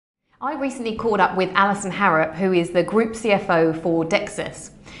I recently caught up with Alison Harrop, who is the Group CFO for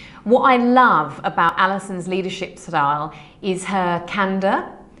Dexus. What I love about Alison's leadership style is her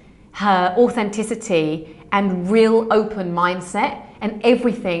candour, her authenticity and real open mindset and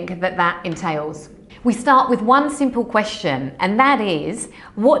everything that entails. We start with one simple question, and that is,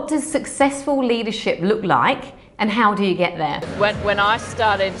 what does successful leadership look like and how do you get there? When I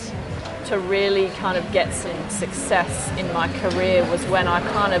started to really kind of get some success in my career was when I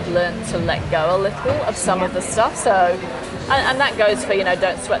kind of learned to let go a little of some of the stuff. So, and that goes for,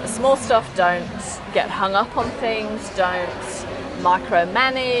 don't sweat the small stuff, don't get hung up on things, don't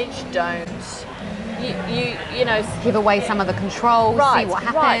micromanage, don't, give away some of the control, see what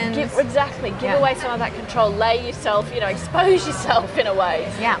happens. Right, give away some of that control, lay yourself, expose yourself in a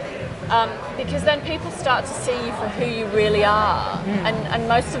way. Yeah. Because then people start to see you for who you really are. And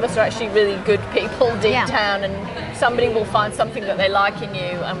most of us are actually really good people deep down, and somebody will find something that they like in you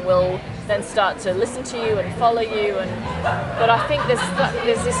and will then start to listen to you and follow you. But I think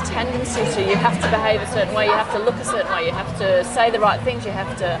there's this tendency to, you have to behave a certain way, you have to look a certain way, you have to say the right things, you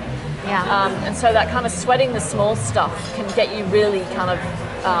have to... and so that kind of sweating the small stuff can get you really kind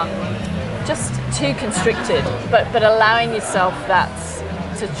of just too constricted, but allowing yourself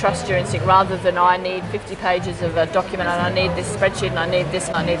to trust your instinct rather than, I need 50 pages of a document and I need this spreadsheet and I need this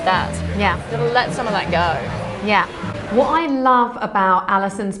and I need that. Yeah. You've got to let some of that go. Yeah. What I love about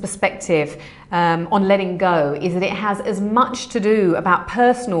Alison's perspective on letting go is that it has as much to do about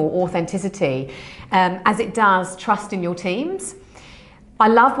personal authenticity as it does trust in your teams. I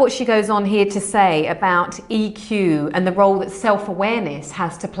love what she goes on here to say about EQ and the role that self-awareness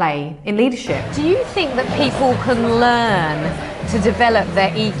has to play in leadership. Do you think that people can learn to develop their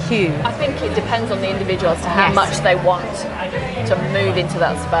EQ? I think it depends on the individual as to how much they want to move into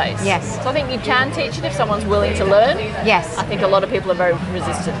that space. Yes. So I think you can teach it if someone's willing to learn. Yes. I think a lot of people are very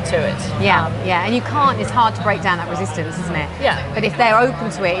resistant to it. Yeah, and you can't, it's hard to break down that resistance, isn't it? Yeah. But if they're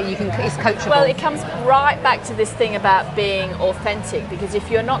open to it, it's coachable. Well, it comes right back to this thing about being authentic, because if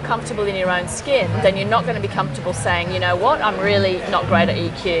you're not comfortable in your own skin, then you're not going to be comfortable saying, you know what, I'm really not great at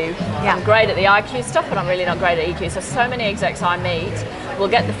EQ. Yeah. I'm great at the IQ stuff, but I'm really not great at EQ. So many execs I meet will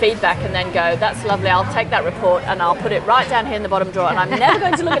get the feedback and then go, that's lovely, I'll take that report and I'll put it right down here in the bottom drawer and I'm never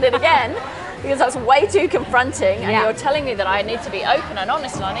going to look at it again, because that's way too confronting, and you're telling me that I need to be open and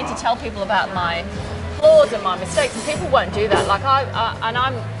honest and I need to tell people about my flaws and my mistakes, and people won't do that. Like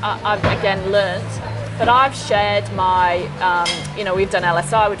I've again learnt that I've shared my, we've done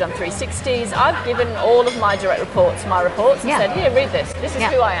LSI, we've done 360s, I've given all of my direct reports my reports and said, here, read this, this is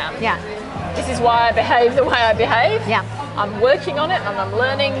who I am. Yeah. This is why I behave the way I behave. Yeah. I'm working on it and I'm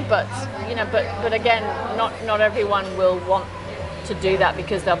learning, but again, not everyone will want to do that,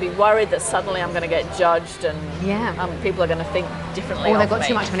 because they'll be worried that suddenly I'm going to get judged and people are going to think differently. Or they've got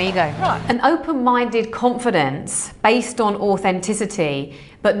too much of an ego. Right. An open-minded confidence based on authenticity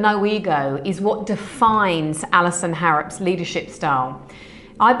but no ego is what defines Alison Harrop's leadership style.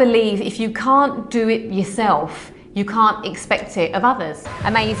 I believe if you can't do it yourself, you can't expect it of others.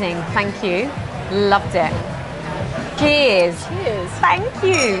 Amazing, thank you. Loved it. Cheers. Cheers. Thank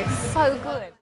you. So good.